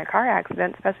thing to be in a car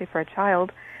accident, especially for a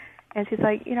child. And she's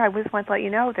like, I just want to let you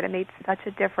know that it made such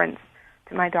a difference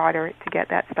to my daughter to get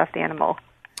that stuffed animal.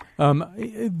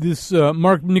 This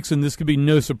Mark Nixon, this could be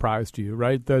no surprise to you,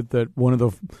 right? That one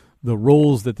of the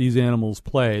roles that these animals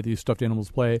play, these stuffed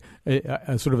animals play,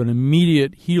 a sort of an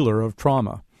immediate healer of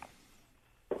trauma.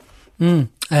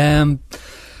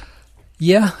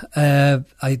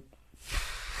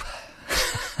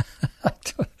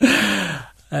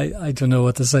 I don't know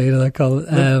what to say to that,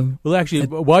 Colin. Well, actually,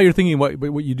 while you're thinking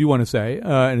what you do want to say,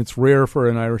 and it's rare for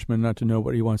an Irishman not to know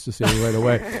what he wants to say right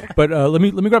away. But let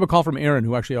me grab a call from Aaron,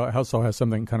 who actually also has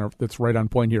something kind of that's right on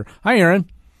point here. Hi, Aaron.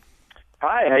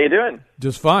 Hi, how you doing?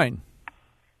 Just fine.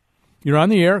 You're on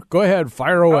the air. Go ahead,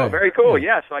 fire away. Oh, very cool.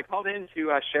 Yeah, so I called in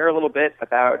to share a little bit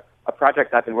about a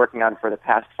project I've been working on for the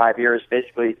past 5 years,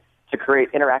 basically to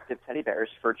create interactive teddy bears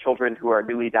for children who are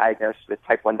newly diagnosed with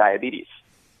type 1 diabetes.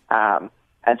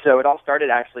 And so it all started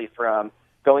actually from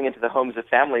going into the homes of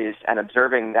families and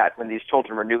observing that when these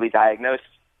children were newly diagnosed,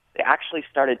 they actually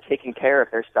started taking care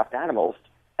of their stuffed animals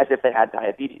as if they had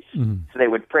diabetes. Mm-hmm. So they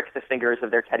would prick the fingers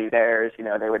of their teddy bears,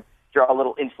 they would draw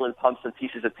little insulin pumps on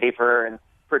pieces of paper and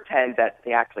pretend that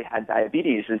they actually had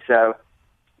diabetes. And so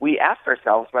we asked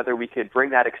ourselves whether we could bring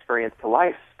that experience to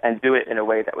life and do it in a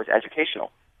way that was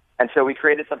educational. And so we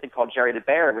created something called Jerry the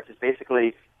Bear, which is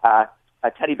basically a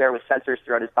teddy bear with sensors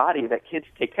throughout his body that kids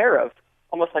take care of,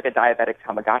 almost like a diabetic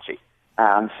Tamagotchi.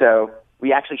 So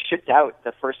we actually shipped out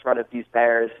the first run of these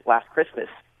bears last Christmas,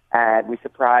 and we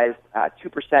surprised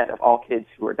 2% of all kids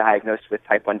who were diagnosed with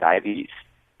type 1 diabetes,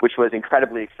 which was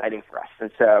incredibly exciting for us.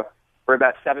 And so we're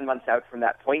about 7 months out from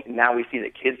that point, and now we see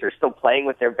that kids are still playing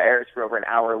with their bears for over an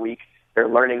hour a week. They're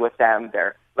learning with them.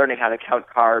 They're learning how to count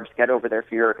carbs, get over their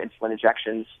fear of insulin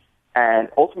injections, and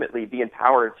ultimately be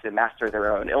empowered to master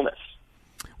their own illness.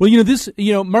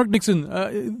 Well, Mark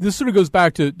Nixon, this sort of goes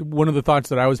back to one of the thoughts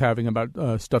that I was having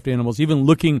about stuffed animals, even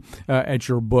looking at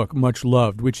your book, Much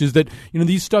Loved, which is that,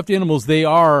 these stuffed animals, they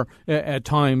are, at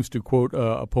times, to quote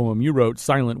a poem you wrote,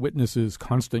 silent witnesses,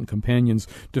 constant companions,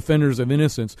 defenders of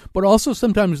innocence, but also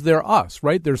sometimes they're us,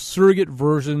 right? They're surrogate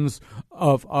versions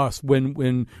of us.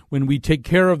 When we take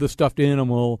care of the stuffed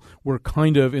animal, we're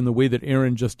kind of, in the way that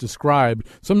Aaron just described,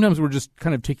 sometimes we're just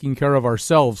kind of taking care of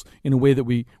ourselves in a way that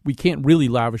we can't really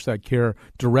lavish that care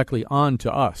directly on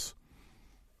to us.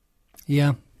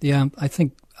 Yeah, I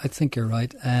think you're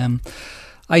right.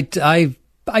 I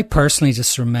personally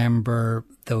just remember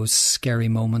those scary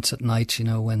moments at night,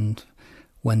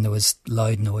 when there was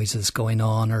loud noises going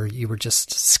on, or you were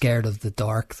just scared of the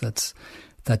dark,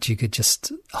 that you could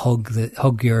just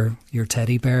hug your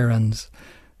teddy bear, and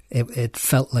it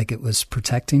felt like it was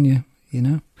protecting you,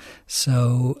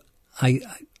 So I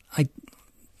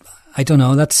don't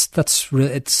know. That's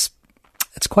really, it's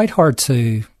quite hard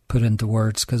to put into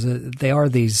words, because they are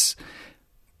these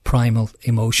primal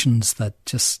emotions that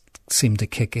just seem to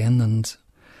kick in, and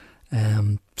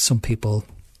some people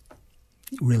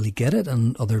really get it,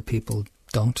 and other people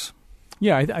don't.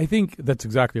 Yeah, I think that's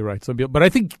exactly right. But I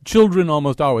think children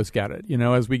almost always get it.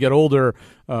 As we get older,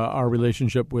 our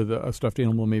relationship with a stuffed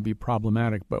animal may be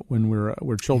problematic. But when we're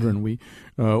children, we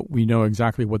know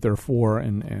exactly what they're for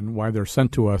and why they're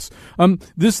sent to us.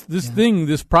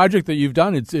 This project that you've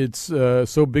done, it's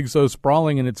so big, so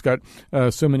sprawling, and it's got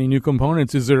so many new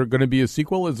components. Is there going to be a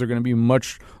sequel? Is there going to be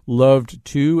Much Loved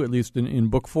 2, at least in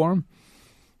book form?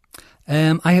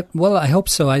 I hope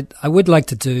so. I would like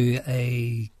to do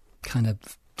a kind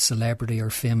of celebrity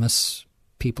or famous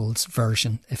people's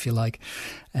version, if you like.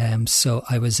 So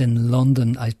I was in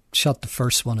London. I shot the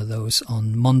first one of those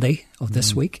on Monday of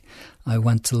this week. I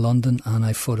went to London and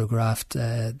I photographed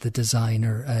the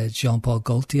designer Jean-Paul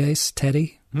Gaultier's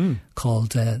teddy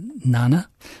called Nana,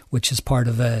 which is part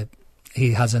of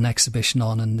he has an exhibition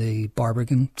on in the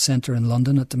Barbican Centre in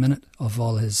London at the minute of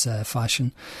all his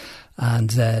fashion.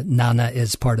 And Nana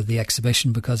is part of the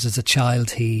exhibition because as a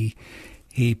child he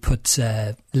put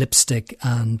lipstick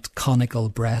and conical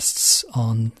breasts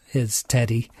on his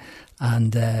teddy,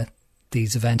 and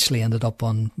these eventually ended up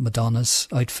on Madonna's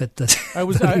outfit that I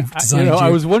was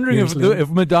wondering if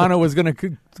Madonna was going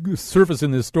to surface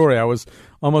in this story. I was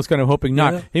almost kind of hoping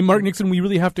not. Yeah. Hey, Mark Nixon, we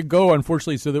really have to go,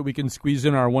 unfortunately, so that we can squeeze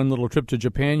in our one little trip to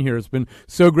Japan here. It's been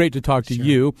so great to talk to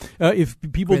you. If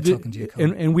people did,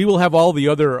 and we will have all the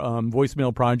other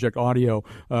Voicemail Project audio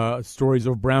stories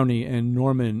of Brownie and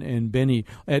Norman and Benny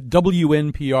at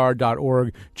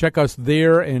WNPR.org. Check us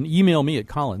there and email me at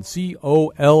Colin,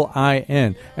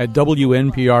 COLIN, at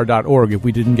WNPR.org if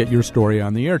we didn't get your story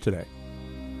on the air today.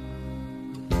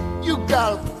 You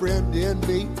got a friend in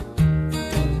me.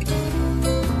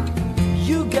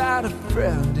 You got a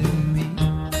friend in me.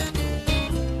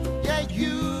 Yeah,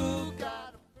 you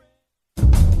got a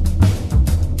friend.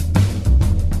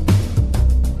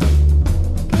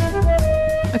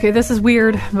 Okay, this is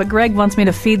weird, but Greg wants me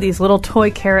to feed these little toy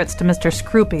carrots to Mr.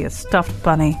 Scroopy, a stuffed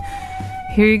bunny.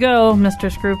 Here you go, Mr.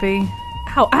 Scroopy.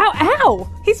 Ow, ow, ow!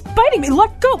 He's biting me!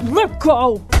 Let go! Let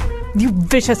go! You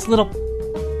vicious little...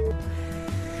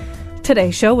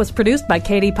 Today's show was produced by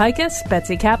Katie Pikus,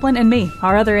 Betsy Kaplan, and me.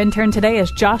 Our other intern today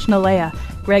is Josh Nalea.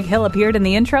 Greg Hill appeared in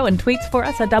the intro and tweets for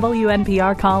us at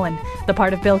WNPR Colin. The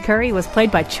part of Bill Curry was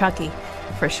played by Chucky.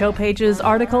 For show pages,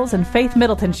 articles, and Faith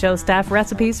Middleton Show staff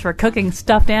recipes for cooking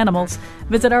stuffed animals,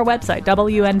 visit our website,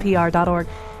 WNPR.org.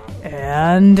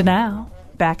 And now,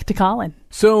 back to Colin.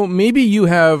 So maybe you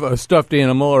have a stuffed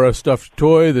animal or a stuffed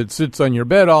toy that sits on your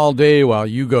bed all day while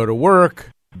you go to work.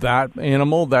 That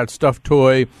animal, that stuffed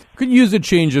toy, could use a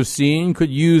change of scene, could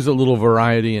use a little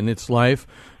variety in its life.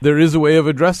 There is a way of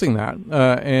addressing that,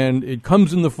 and it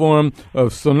comes in the form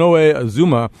of Sonoe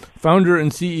Azuma, founder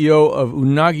and CEO of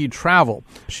Unagi Travel.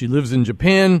 She lives in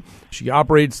Japan. She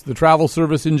operates the travel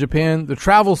service in Japan. The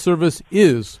travel service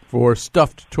is for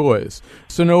stuffed toys.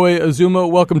 Sonoe Azuma,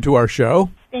 welcome to our show.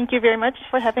 Thank you very much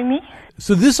for having me.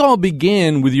 So this all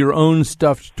began with your own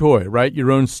stuffed toy, right?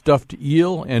 Your own stuffed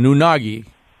eel and unagi.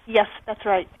 Yes, that's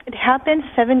right. It happened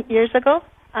 7 years ago.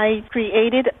 I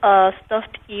created a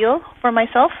stuffed eel for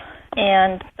myself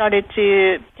and started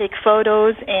to take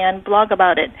photos and blog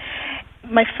about it.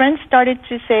 My friends started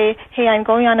to say, hey, I'm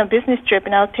going on a business trip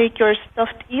and I'll take your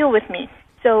stuffed eel with me.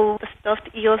 So the stuffed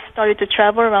eel started to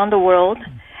travel around the world,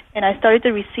 and I started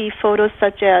to receive photos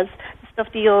such as the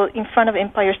stuffed eel in front of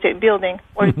Empire State Building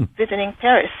or visiting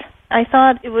Paris. I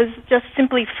thought it was just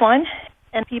simply fun,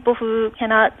 and people who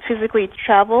cannot physically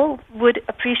travel would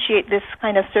appreciate this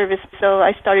kind of service, so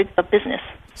I started a business.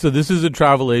 So this is a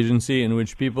travel agency in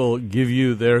which people give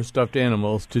you their stuffed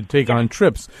animals to take on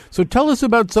trips. So tell us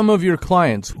about some of your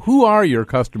clients. Who are your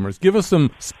customers? Give us some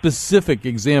specific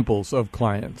examples of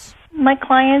clients. My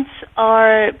clients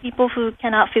are people who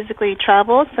cannot physically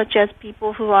travel, such as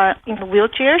people who are in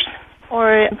wheelchairs,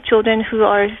 or children who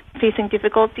are facing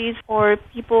difficulties, or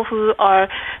people who are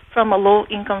from a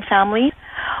low-income family,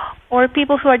 or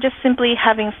people who are just simply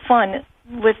having fun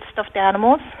with stuffed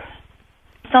animals.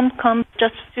 Some come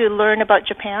just to learn about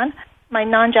Japan. My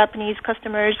non-Japanese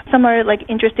customers, some are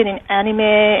interested in anime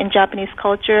and Japanese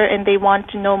culture, and they want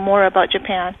to know more about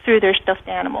Japan through their stuffed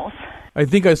animals. I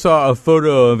think I saw a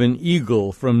photo of an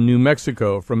eagle from New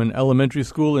Mexico, from an elementary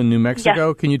school in New Mexico.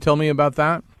 Yes. Can you tell me about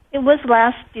that? It was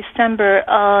last December.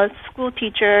 A school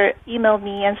teacher emailed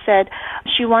me and said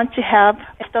she wants to have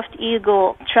a stuffed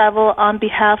eagle travel on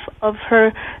behalf of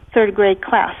her third grade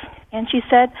class. And she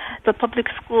said the public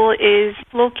school is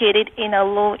located in a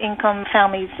low-income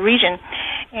family's region,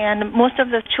 and most of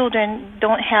the children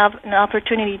don't have an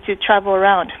opportunity to travel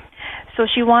around. So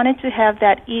she wanted to have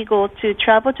that eagle to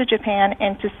travel to Japan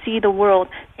and to see the world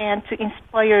and to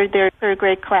inspire their third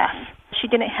grade class. She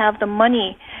didn't have the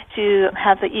money to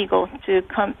have the eagle to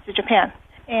come to Japan.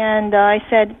 And I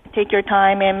said, take your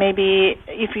time, and maybe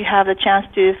if you have the chance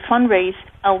to fundraise,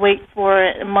 I'll wait for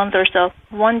a month or so.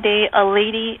 One day, a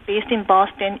lady based in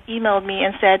Boston emailed me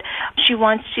and said she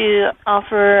wants to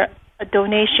offer a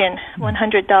donation,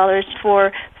 $100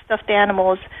 for stuffed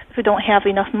animals who don't have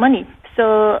enough money.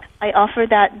 So I offered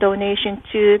that donation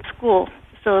to school.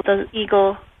 So the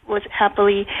eagle was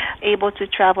happily able to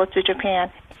travel to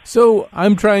Japan. So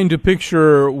I'm trying to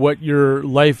picture what your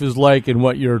life is like and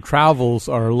what your travels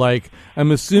are like.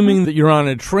 I'm assuming that you're on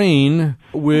a train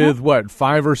with,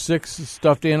 5 or 6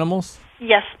 stuffed animals?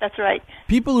 Yes, that's right.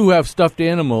 People who have stuffed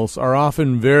animals are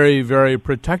often very, very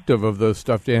protective of those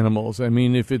stuffed animals. I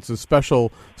mean, if it's a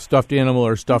special stuffed animal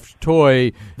or stuffed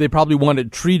toy, they probably want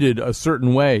it treated a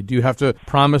certain way. Do you have to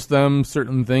promise them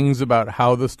certain things about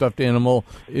how the stuffed animal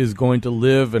is going to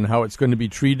live and how it's going to be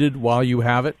treated while you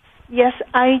have it? Yes,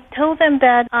 I told them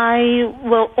that I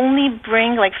will only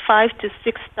bring 5 to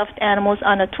 6 stuffed animals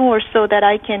on a tour so that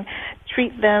I can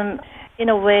treat them in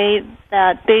a way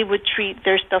that they would treat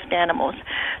their stuffed animals.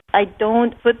 I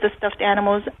don't put the stuffed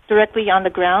animals directly on the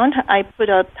ground. I put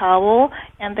a towel,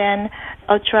 and then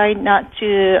I'll try not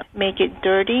to make it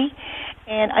dirty.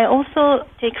 And I also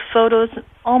take photos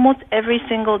almost every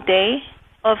single day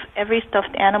of every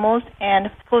stuffed animals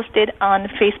and post it on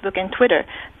Facebook and Twitter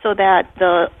so that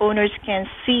the owners can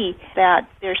see that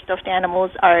their stuffed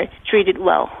animals are treated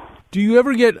well. Do you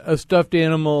ever get a stuffed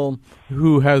animal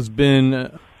who has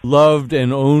been loved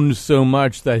and owned so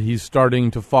much that he's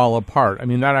starting to fall apart? I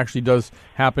mean, that actually does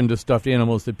happen to stuffed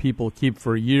animals that people keep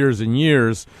for years and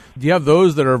years. Do you have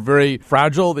those that are very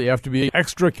fragile that you have to be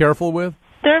extra careful with?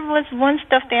 There was one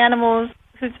stuffed animal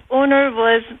whose owner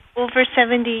was over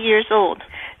 70 years old.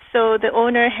 So the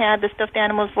owner had the stuffed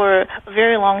animals for a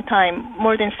very long time,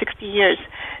 more than 60 years.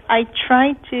 I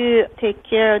tried to take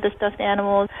care of the stuffed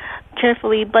animals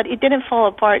carefully, but it didn't fall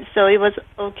apart, so it was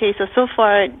okay. So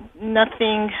far,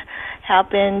 nothing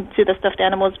happened to the stuffed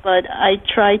animals, but I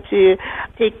tried to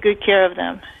take good care of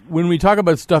them. When we talk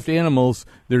about stuffed animals,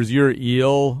 there's your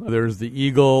eel, there's the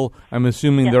eagle. I'm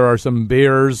assuming there are some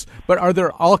bears, but are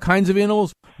there all kinds of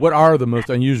animals? What are the most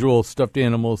unusual stuffed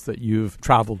animals that you've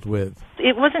traveled with?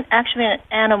 It wasn't actually an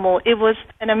animal. It was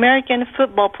an American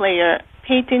football player,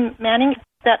 Peyton Manning.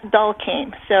 That doll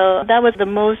came. So that was the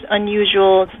most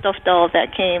unusual stuffed doll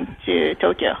that came to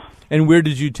Tokyo. And where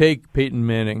did you take Peyton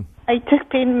Manning? I took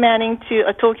Peyton Manning to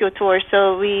a Tokyo tour,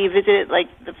 so we visited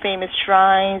the famous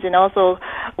shrines and also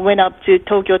went up to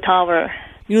Tokyo Tower.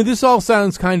 You know, this all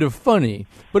sounds kind of funny,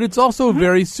 but it's also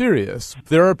very serious.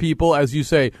 There are people, as you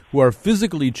say, who are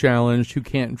physically challenged who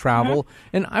can't travel,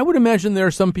 and I would imagine there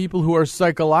are some people who are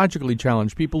psychologically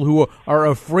challenged, people who are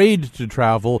afraid to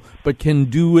travel but can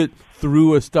do it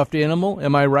through a stuffed animal.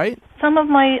 Am I right? Some of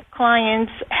my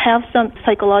clients have some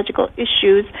psychological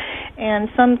issues, and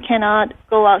some cannot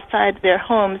go outside their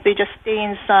homes. They just stay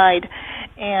inside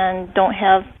and don't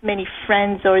have many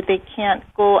friends, or they can't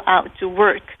go out to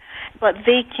work. but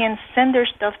they can send their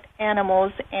stuffed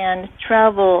animals and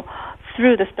travel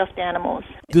through the stuffed animals.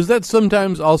 Does that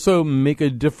sometimes also make a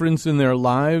difference in their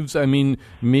lives? I mean,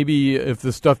 maybe if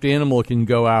the stuffed animal can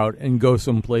go out and go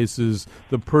some places,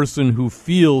 the person who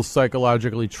feels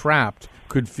psychologically trapped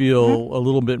could feel a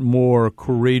little bit more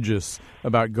courageous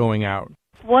about going out.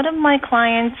 One of my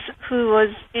clients who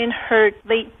was in her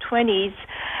late 20s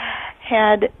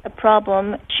had a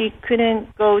problem. She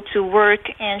couldn't go to work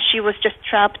and she was just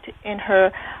trapped in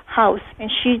her house. And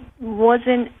she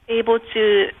wasn't able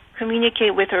to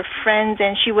communicate with her friends,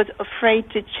 and she was afraid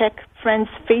to check friends'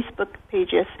 Facebook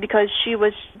pages because she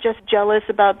was just jealous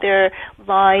about their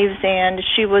lives and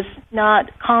she was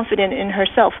not confident in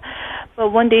herself.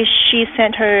 But one day she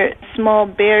sent her small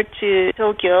bear to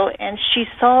Tokyo, and she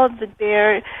saw the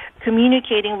bear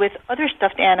communicating with other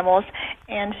stuffed animals,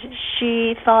 and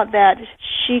she thought that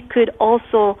she could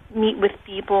also meet with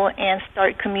people and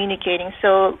start communicating.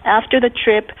 So after the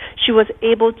trip, she was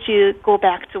able to go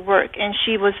back to work, and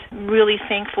she was really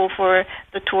thankful for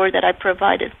the tour that I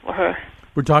provided for her.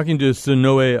 We're talking to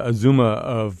Sonoe Azuma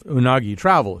of Unagi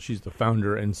Travel. She's the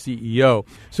founder and CEO.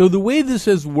 So the way this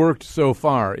has worked so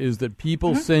far is that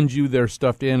people send you their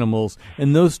stuffed animals,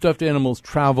 and those stuffed animals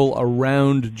travel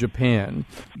around Japan.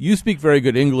 You speak very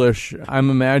good English. I'm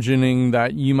imagining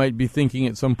that you might be thinking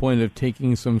at some point of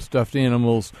taking some stuffed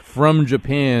animals from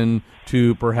Japan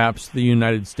to perhaps the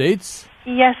United States?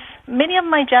 Yes. Many of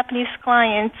my Japanese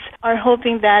clients are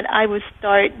hoping that I would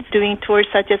start doing tours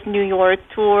such as New York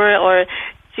tour or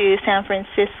to San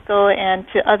Francisco and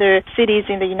to other cities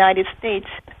in the United States.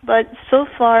 But so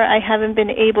far, I haven't been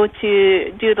able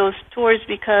to do those tours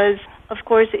because, of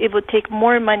course, it would take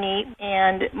more money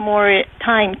and more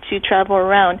time to travel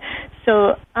around.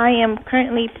 So I am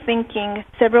currently thinking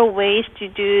several ways to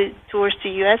do tours to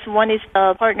U.S. One is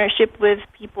a partnership with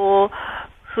people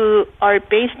who are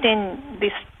based in the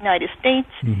United States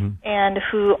and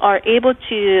who are able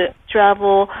to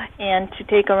travel and to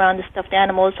take around the stuffed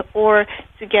animals, or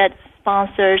to get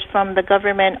sponsors from the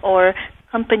government or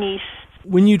companies.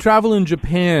 When you travel in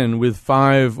Japan with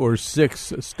 5 or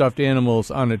 6 stuffed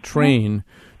animals on a train,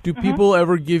 do people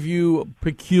ever give you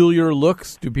peculiar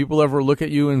looks? Do people ever look at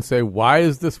you and say, why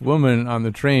is this woman on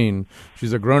the train?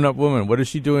 She's a grown-up woman. What is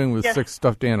she doing with 6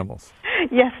 stuffed animals?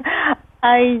 Yes,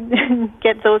 I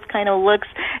get those kind of looks.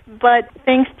 But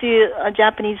thanks to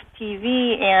Japanese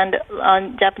TV and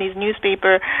Japanese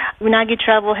newspaper, Unagi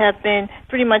Travel have been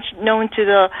pretty much known to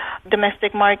the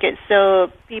domestic market.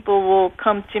 So people will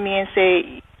come to me and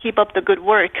say, keep up the good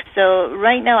work. So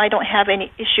right now I don't have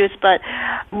any issues, but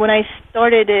when I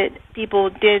started it, people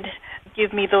did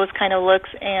give me those kind of looks,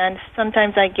 and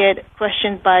sometimes I get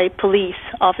questioned by police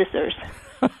officers.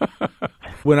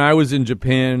 When I was in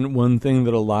Japan, one thing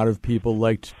that a lot of people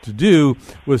liked to do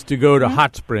was to go to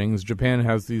hot springs. Japan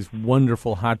has these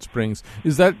wonderful hot springs.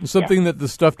 Is that something that the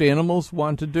stuffed animals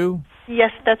want to do?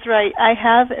 Yes, that's right. I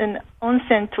have an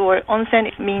onsen tour.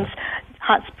 Onsen means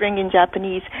hot spring in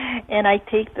Japanese, and I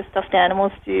take the stuffed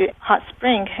animals to hot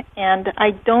spring, and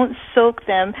I don't soak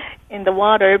them in the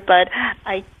water, but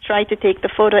I try to take the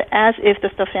photo as if the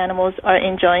stuffed animals are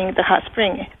enjoying the hot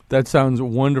spring. That sounds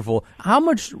wonderful.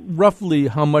 Roughly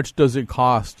how much does it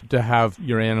cost to have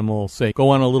your animal, say, go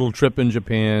on a little trip in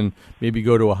Japan, maybe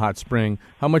go to a hot spring?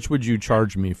 How much would you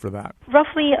charge me for that?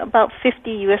 Roughly about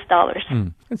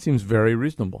 $50. That seems very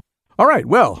reasonable. All right,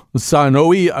 well,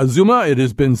 Sonoe Azuma, it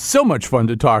has been so much fun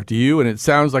to talk to you, and it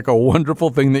sounds like a wonderful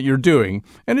thing that you're doing.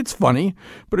 And it's funny,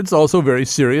 but it's also very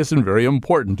serious and very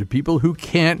important to people who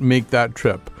can't make that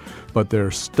trip, but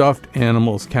their stuffed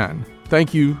animals can.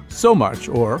 Thank you so much,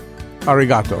 or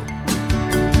arigato.